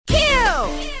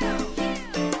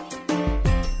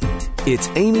It's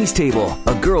Amy's Table,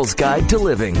 a girl's guide to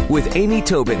living with Amy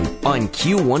Tobin on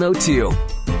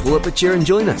Q102. Pull up a chair and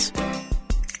join us.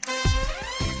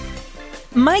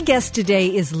 My guest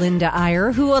today is Linda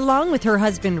Eyre, who, along with her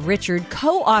husband Richard,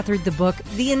 co-authored the book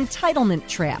The Entitlement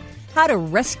Trap: How to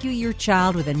Rescue Your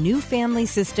Child with a New Family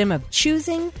System of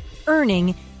Choosing,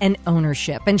 Earning, and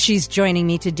Ownership. And she's joining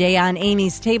me today on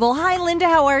Amy's Table. Hi, Linda.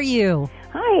 How are you?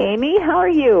 Hi, Amy. How are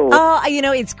you?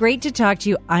 It's great to talk to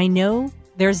you. I know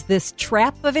there's this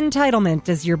trap of entitlement,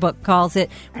 as your book calls it,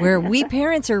 where we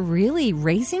parents are really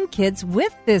raising kids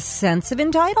with this sense of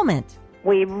entitlement.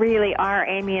 We really are,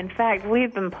 Amy. In fact,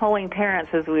 we've been polling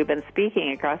parents as we've been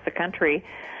speaking across the country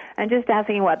and just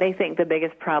asking what they think the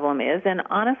biggest problem is. And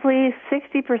honestly,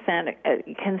 60%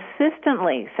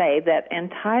 consistently say that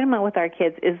entitlement with our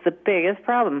kids is the biggest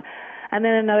problem. And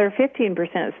then another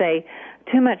 15% say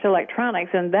too much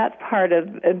electronics, and that's part of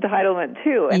entitlement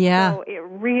too. And so it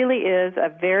really is a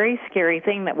very scary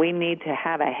thing that we need to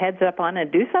have a heads up on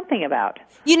and do something about.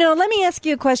 Let me ask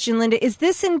you a question, Linda. Is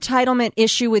this entitlement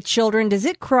issue with children, does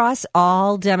it cross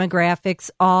all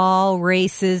demographics, all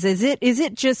races? Is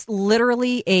it just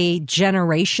literally a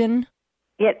generation?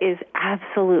 It is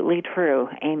absolutely true,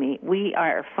 Amy. We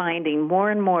are finding more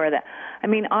and more that,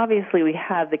 obviously we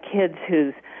have the kids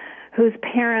whose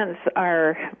parents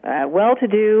are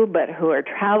well-to-do, but who are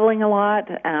traveling a lot.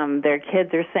 Their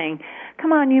kids are saying,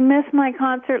 "Come on, you missed my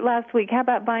concert last week. How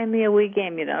about buying me a Wii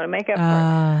game, to make up for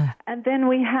it?" And then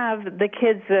we have the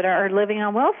kids that are living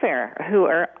on welfare, who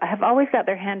have always got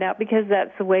their hand out because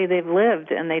that's the way they've lived,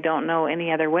 and they don't know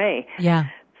any other way. Yeah.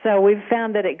 So we've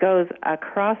found that it goes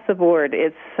across the board.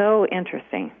 It's so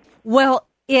interesting. Well,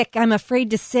 I'm afraid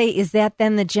to say, is that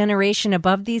then the generation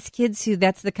above these kids who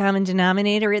that's the common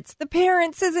denominator? It's the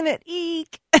parents, isn't it?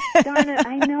 Eek. Darn it,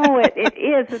 I know it. It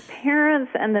is. The parents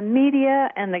and the media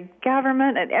and the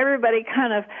government and everybody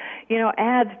kind of,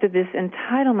 adds to this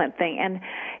entitlement thing. And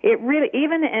it really,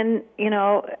 even in,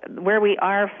 where we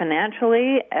are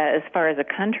financially, as far as the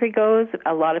country goes,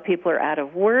 a lot of people are out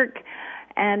of work.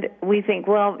 And we think,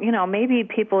 well, maybe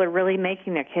people are really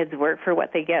making their kids work for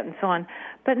what they get and so on.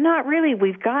 But not really.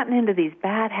 We've gotten into these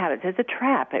bad habits. It's a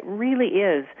trap. It really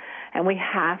is. And we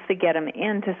have to get them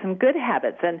into some good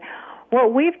habits. And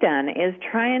what we've done is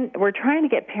we're trying to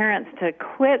get parents to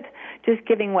quit just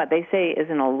giving what they say is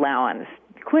an allowance.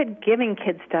 Quit giving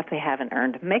kids stuff they haven't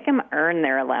earned. Make them earn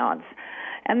their allowance.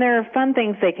 And there are fun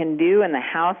things they can do in the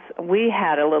house. We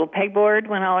had a little pegboard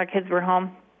when all our kids were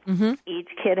home. Mm-hmm. Each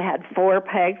kid had 4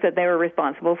 pegs that they were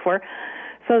responsible for,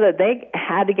 so that they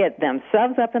had to get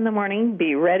themselves up in the morning,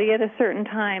 be ready at a certain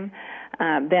time.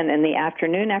 Then in the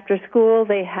afternoon after school,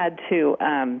 they had to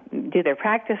do their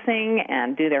practicing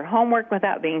and do their homework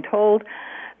without being told.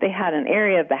 They had an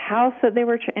area of the house that they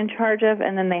were in charge of,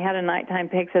 and then they had a nighttime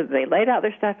peg so that they laid out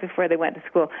their stuff before they went to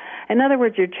school. In other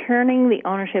words, you're turning the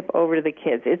ownership over to the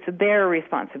kids. It's their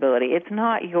responsibility. It's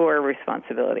not your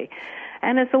responsibility.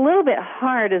 And it's a little bit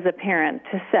hard as a parent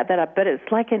to set that up, but it's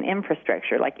like an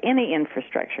infrastructure, like any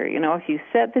infrastructure. If you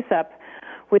set this up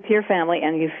with your family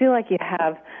and you feel like you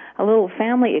have a little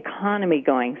family economy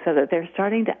going so that they're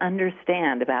starting to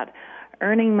understand about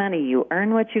earning money, you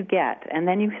earn what you get, and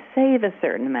then you save a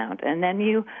certain amount, and then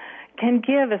you can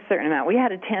give a certain amount. We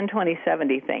had a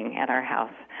 10-20-70 thing at our house,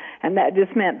 and that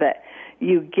just meant that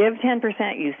you give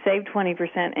 10%, you save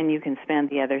 20%, and you can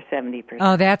spend the other 70%.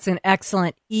 Oh, that's an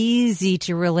excellent, easy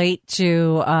to relate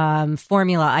to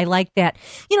formula. I like that.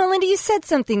 Linda, you said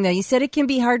something, though. You said it can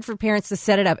be hard for parents to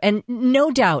set it up, and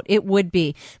no doubt it would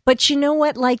be. But you know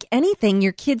what? Like anything,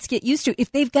 your kids get used to.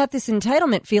 If they've got this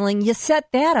entitlement feeling, you set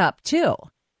that up, too.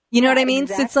 You know what I mean?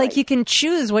 Exactly. It's like you can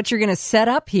choose what you're going to set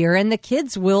up here, and the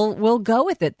kids will go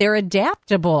with it. They're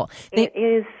adaptable. It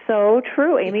is so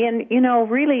true, Amy. And,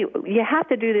 really, you have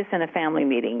to do this in a family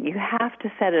meeting. You have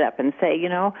to set it up and say,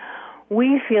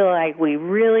 we feel like we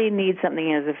really need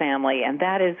something as a family, and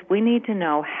that is we need to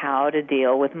know how to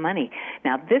deal with money.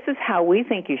 Now, this is how we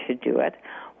think you should do it.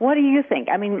 What do you think?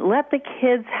 Let the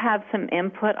kids have some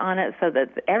input on it so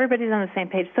that everybody's on the same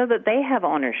page, so that they have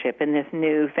ownership in this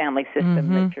new family system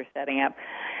that you're setting up.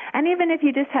 And even if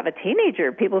you just have a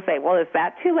teenager, people say, well, is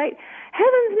that too late?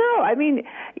 Heavens no.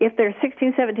 If they're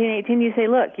 16, 17, 18, you say,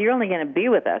 look, you're only going to be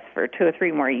with us for 2 or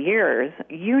 3 more years.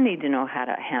 You need to know how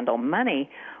to handle money.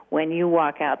 when you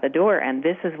walk out the door. And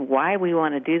this is why we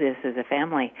want to do this as a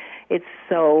family. It's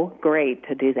so great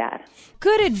to do that.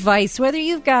 Good advice. Whether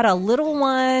you've got a little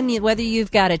one, whether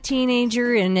you've got a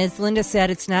teenager, and as Linda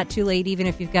said, it's not too late even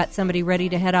if you've got somebody ready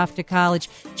to head off to college.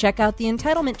 Check out The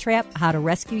Entitlement Trap, how to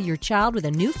rescue your child with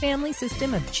a new family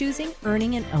system of choosing,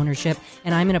 earning, and ownership.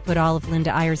 And I'm going to put all of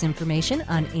Linda Eyer's information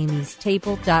on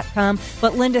amystable.com.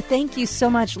 But Linda, thank you so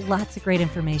much. Lots of great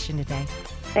information today.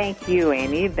 Thank you,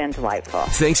 Amy. You've been delightful.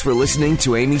 Thanks for listening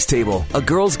to Amy's Table, A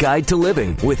Girl's Guide to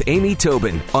Living with Amy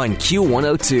Tobin on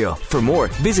Q102. For more,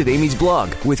 visit Amy's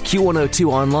blog with Q102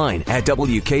 online at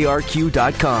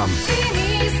WKRQ.com.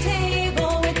 Amy's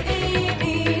Table with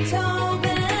Amy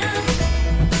Tobin.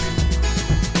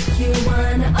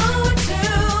 Q102.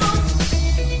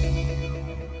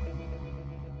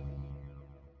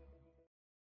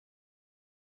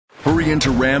 Hurry into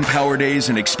Ram Power Days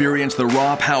and experience the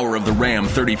raw power of the Ram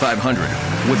 3500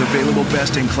 with available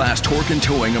best-in-class torque and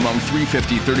towing among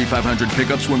 350 3500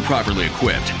 pickups when properly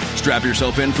equipped. Strap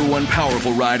yourself in for one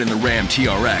powerful ride in the Ram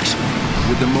TRX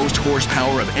with the most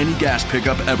horsepower of any gas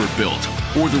pickup ever built.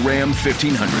 Or the Ram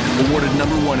 1500, awarded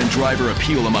 #1 in driver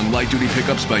appeal among light-duty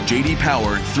pickups by J.D.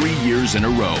 Power 3 years in a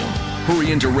row.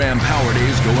 Hurry into Ram Power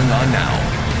Days going on now.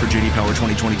 For J.D. Power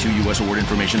 2022 U.S. award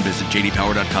information, visit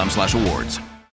jdpower.com/awards.